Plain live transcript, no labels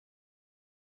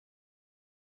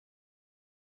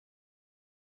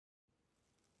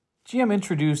GM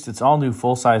introduced its all-new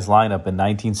full-size lineup in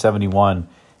 1971,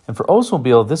 and for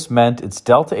Oldsmobile, this meant its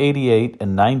Delta 88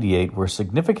 and 98 were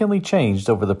significantly changed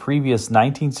over the previous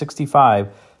 1965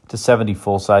 to 70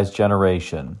 full-size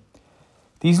generation.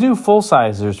 These new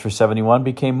full-sizers for 71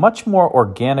 became much more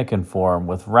organic in form,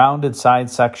 with rounded side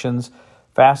sections,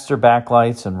 faster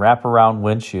backlights, and wraparound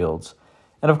windshields.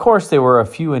 And of course, they were a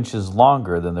few inches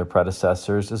longer than their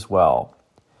predecessors as well.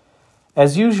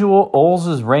 As usual,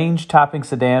 Olds' range-topping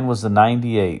sedan was the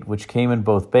 98, which came in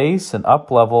both base and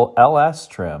up-level LS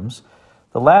trims.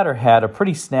 The latter had a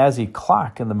pretty snazzy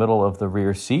clock in the middle of the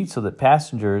rear seat so that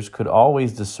passengers could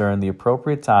always discern the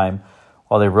appropriate time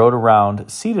while they rode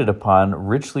around seated upon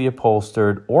richly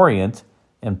upholstered Orient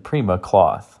and Prima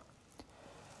cloth.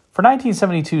 For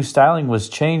 1972, styling was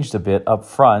changed a bit up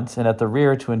front and at the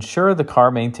rear to ensure the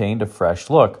car maintained a fresh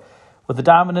look, with the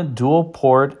dominant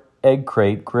dual-port egg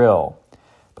crate grille.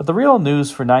 But the real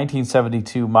news for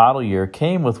 1972 model year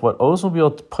came with what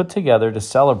Oldsmobile put together to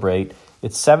celebrate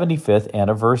its 75th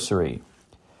anniversary.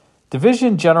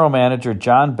 Division General Manager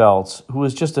John Beltz, who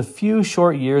was just a few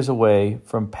short years away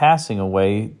from passing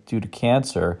away due to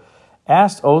cancer,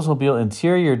 asked Oldsmobile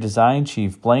Interior Design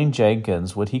Chief Blaine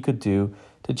Jenkins what he could do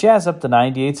to jazz up the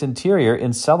 98's interior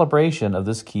in celebration of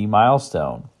this key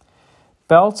milestone.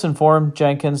 Beltz informed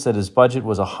Jenkins that his budget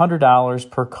was $100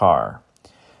 per car.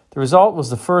 The result was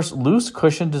the first loose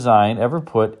cushion design ever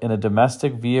put in a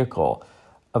domestic vehicle,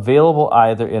 available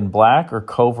either in black or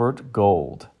covert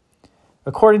gold.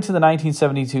 According to the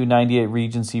 1972-98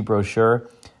 Regency brochure,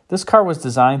 this car was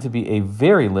designed to be a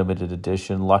very limited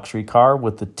edition luxury car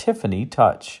with the Tiffany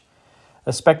touch.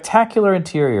 A spectacular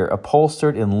interior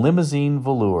upholstered in limousine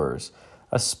velours,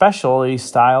 a specially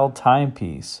styled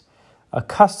timepiece, a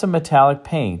custom metallic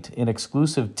paint in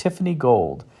exclusive Tiffany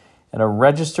gold, and a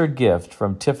registered gift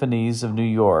from Tiffany's of New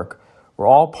York were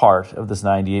all part of this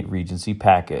 98 Regency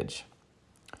package.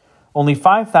 Only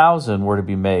 5,000 were to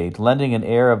be made, lending an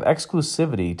air of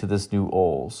exclusivity to this new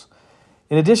Olds.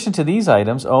 In addition to these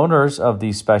items, owners of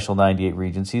these special 98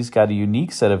 Regencies got a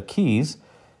unique set of keys,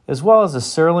 as well as a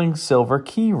sterling silver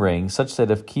key ring, such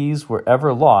that if keys were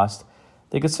ever lost,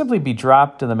 they could simply be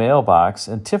dropped in the mailbox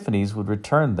and Tiffany's would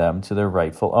return them to their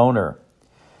rightful owner.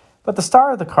 But the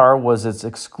star of the car was its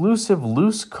exclusive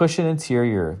loose cushion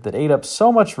interior that ate up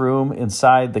so much room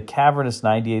inside the cavernous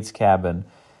 98's cabin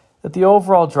that the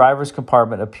overall driver's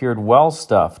compartment appeared well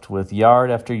stuffed with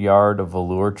yard after yard of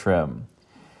velour trim.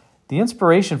 The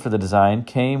inspiration for the design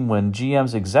came when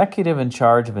GM's executive in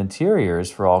charge of interiors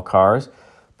for all cars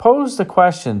posed a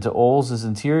question to Olds'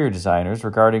 interior designers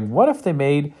regarding what if they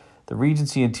made the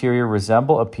Regency interior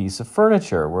resemble a piece of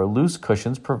furniture where loose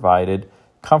cushions provided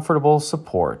comfortable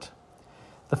support.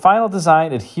 The final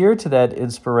design adhered to that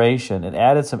inspiration and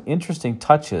added some interesting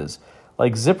touches,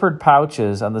 like zippered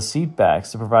pouches on the seat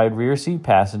backs to provide rear seat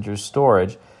passengers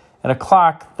storage, and a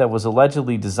clock that was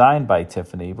allegedly designed by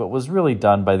Tiffany, but was really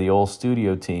done by the old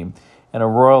studio team, and a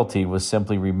royalty was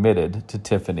simply remitted to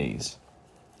Tiffany's.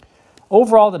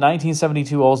 Overall, the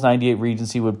 1972 Olds 98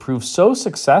 Regency would prove so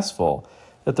successful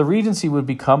that the Regency would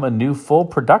become a new full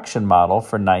production model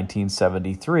for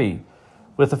 1973,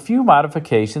 with a few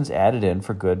modifications added in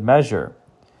for good measure.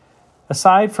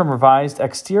 Aside from revised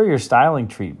exterior styling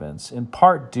treatments, in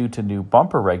part due to new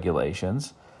bumper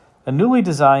regulations, a newly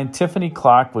designed Tiffany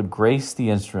clock would grace the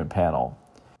instrument panel.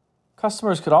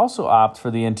 Customers could also opt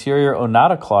for the interior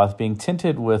Onata cloth being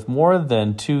tinted with more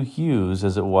than two hues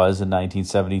as it was in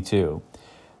 1972.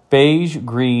 Beige,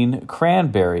 green,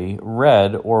 cranberry,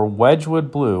 red, or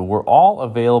Wedgwood blue were all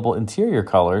available interior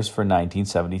colors for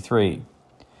 1973.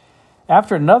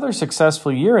 After another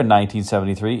successful year in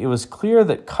 1973, it was clear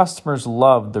that customers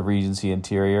loved the Regency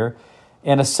interior,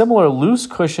 and a similar loose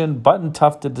cushion,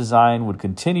 button-tufted design would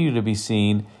continue to be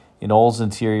seen in Olds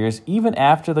interiors even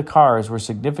after the cars were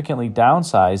significantly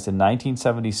downsized in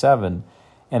 1977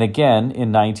 and again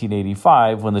in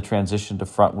 1985 when the transition to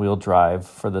front-wheel drive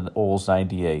for the Olds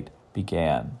 98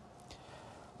 began.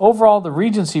 Overall, the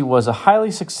Regency was a highly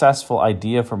successful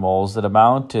idea from Olds that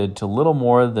amounted to little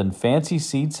more than fancy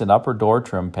seats and upper door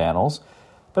trim panels,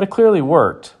 but it clearly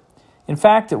worked. In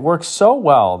fact, it worked so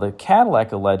well that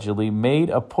Cadillac allegedly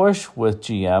made a push with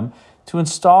GM to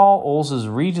install Olds'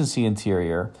 Regency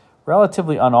interior,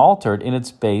 relatively unaltered in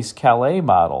its base Calais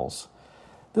models.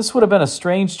 This would have been a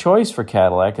strange choice for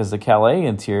Cadillac, as the Calais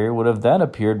interior would have then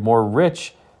appeared more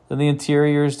rich than the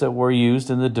interiors that were used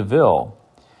in the DeVille.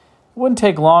 It wouldn't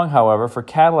take long, however, for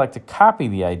Cadillac to copy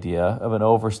the idea of an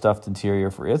overstuffed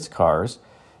interior for its cars,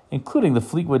 including the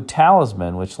Fleetwood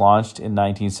Talisman, which launched in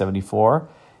 1974,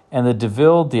 and the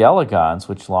DeVille d'Elegance,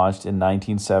 which launched in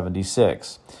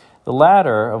 1976. the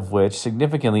latter of which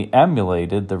significantly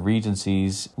emulated the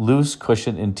Regency's loose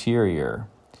cushion interior.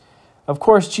 Of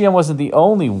course, GM wasn't the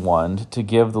only one to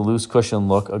give the loose cushion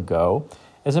look a go,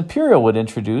 as Imperial would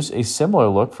introduce a similar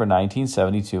look for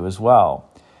 1972 as well.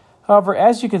 However,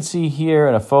 as you can see here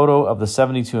in a photo of the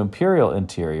 72 Imperial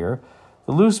interior,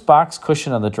 the loose box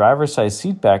cushion on the driver's side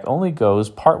seatback only goes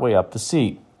partway up the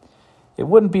seat. It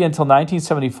wouldn't be until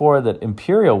 1974 that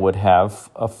Imperial would have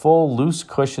a full loose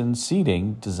cushion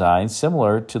seating design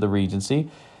similar to the Regency,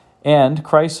 and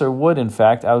Chrysler would in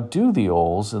fact outdo the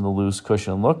Olds in the loose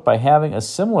cushion look by having a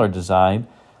similar design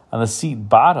on the seat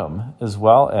bottom as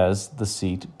well as the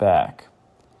seat back.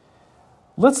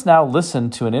 Let's now listen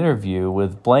to an interview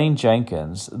with Blaine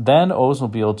Jenkins, then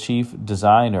Oldsmobile chief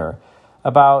designer,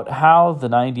 about how the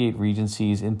 98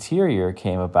 Regency's interior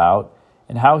came about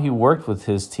and how he worked with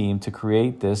his team to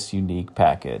create this unique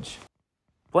package.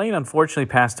 Blaine unfortunately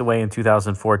passed away in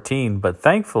 2014, but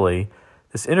thankfully,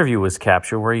 this interview was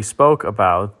captured where he spoke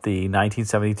about the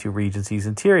 1972 Regency's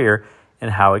interior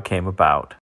and how it came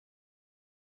about.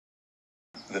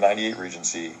 The 98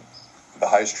 Regency, the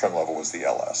highest trim level was the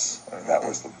LS. I mean, that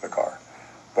was the car.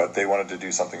 But they wanted to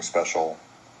do something special.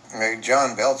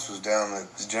 John Belts was down,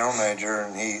 the general manager,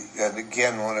 and he had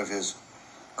again one of his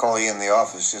call you in the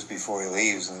office just before he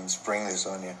leaves and spring this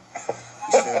on you.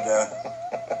 He said,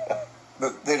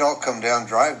 but they'd all come down,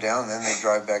 drive down, and then they'd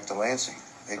drive back to Lansing.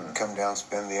 They'd come down,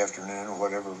 spend the afternoon or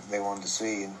whatever they wanted to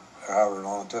see, and however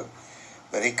long it took.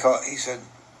 But he said,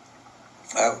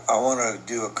 I want to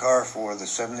do a car for the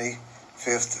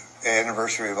 75th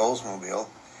anniversary of Oldsmobile,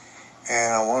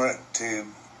 and I want it to,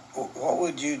 what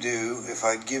would you do if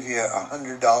I'd give you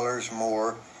 $100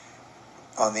 more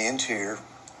on the interior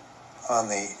on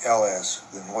the LS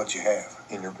than what you have?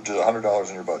 Just $100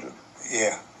 in your budget?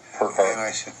 Yeah. Per car? And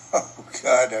I said, oh,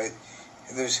 God,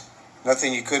 there's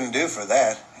nothing you couldn't do for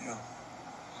that. You know?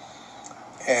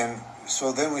 And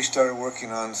so then we started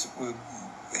working on,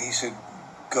 he said,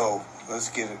 go, let's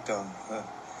get it done.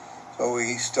 So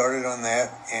we started on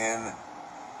that, and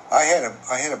I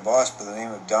had a boss by the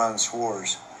name of Don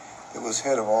Swartz that was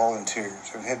head of all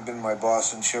interiors and had been my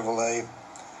boss in Chevrolet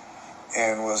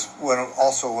and was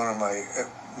also one of my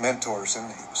mentors and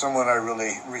someone I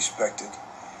really respected.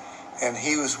 And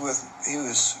he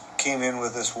came in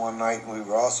with us one night, and we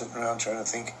were all sitting around trying to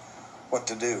think what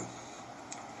to do.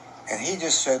 And he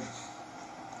just said,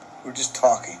 we're just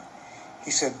talking.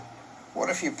 He said, what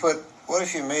if you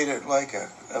made it like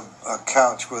a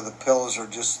couch where the pillows are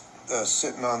just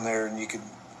sitting on there, and you could,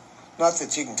 not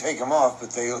that you can take them off,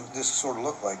 but they just sort of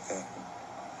look like that.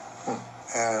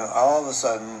 And all of a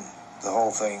sudden, the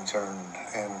whole thing turned,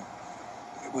 and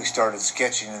we started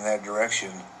sketching in that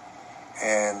direction.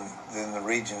 And then the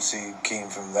Regency came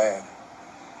from that.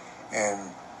 And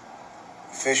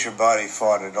Fisher Body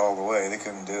fought it all the way. They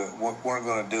couldn't do it. Weren't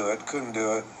going to do it. Couldn't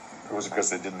do it. Was it because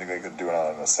they didn't think they could do it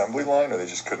on an assembly line, or they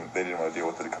just couldn't? They didn't want to deal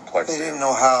with the complexity. They didn't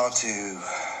know how to.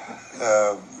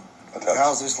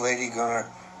 How's this lady gonna?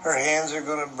 Her hands are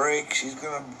gonna break. She's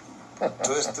gonna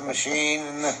twist the machine,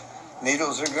 and the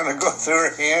needles are gonna go through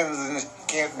her hands, and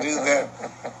can't do that.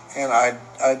 And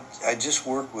I just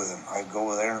work with him. I'd go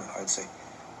over there and I'd say,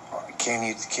 can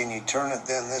you turn it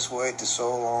then this way to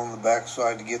so along the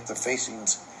backside to get the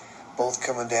facings both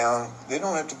coming down? They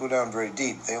don't have to go down very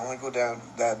deep. They only go down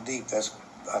that deep. That's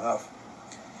enough.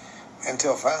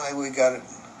 Until finally we got it,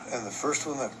 and the first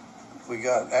one that we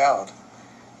got out,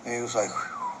 and it was like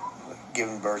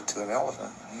giving birth to an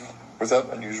elephant. Was that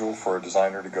unusual for a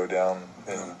designer to go down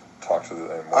and talk to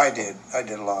the? I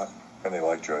did a lot. And they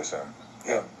liked you, I assume.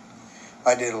 Yeah.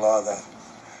 I did a lot of that.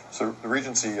 So the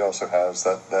Regency also has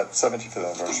that 75th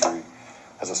anniversary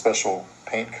has a special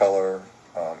paint color.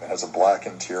 It has a black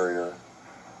interior.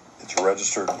 It's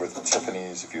registered with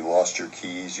Tiffany's. If you lost your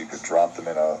keys, you could drop them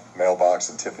in a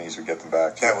mailbox, and Tiffany's would get them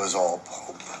back to you. That was all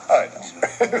pulp. I know.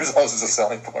 It was always a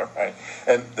selling point, right?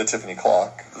 And the Tiffany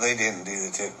clock. They didn't do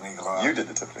the Tiffany clock. You did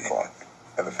the Tiffany clock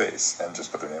and the face, and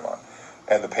just put their name on.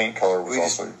 And the paint color was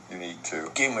also unique too.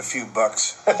 Gave them a few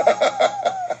bucks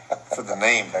for the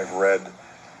name. I've read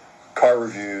car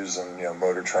reviews and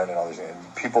Motor Trend and all these things,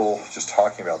 and people just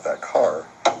talking about that car,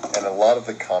 and a lot of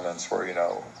the comments were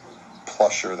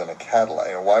plusher than a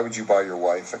Cadillac. Why would you buy your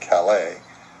wife a Calais?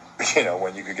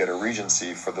 When you could get a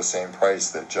Regency for the same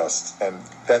price and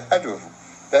that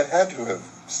had to have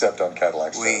stepped on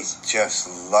Cadillac's We toes. just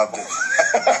loved it.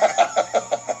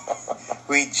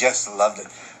 We just loved it.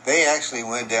 They actually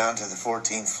went down to the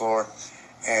 14th floor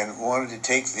and wanted to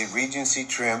take the Regency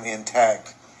trim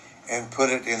intact and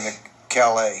put it in the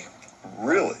Calais.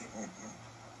 Really?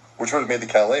 Which would have made the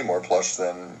Calais more plush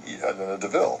than a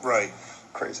DeVille. Right.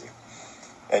 Crazy.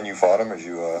 And you fought him as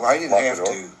you Well, I didn't have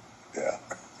to. Yeah.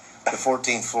 The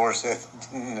 14th floor said,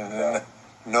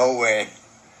 no way.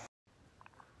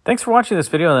 Thanks for watching this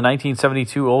video on the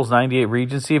 1972 Olds 98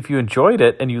 Regency. If you enjoyed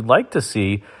it and you'd like to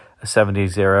see a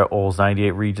 70s era Olds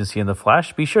 98 Regency in the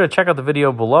flesh, be sure to check out the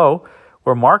video below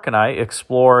where Mark and I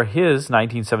explore his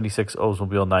 1976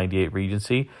 Oldsmobile 98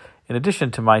 Regency in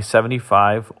addition to my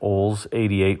 75 Olds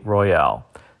 88 Royale.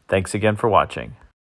 Thanks again for watching.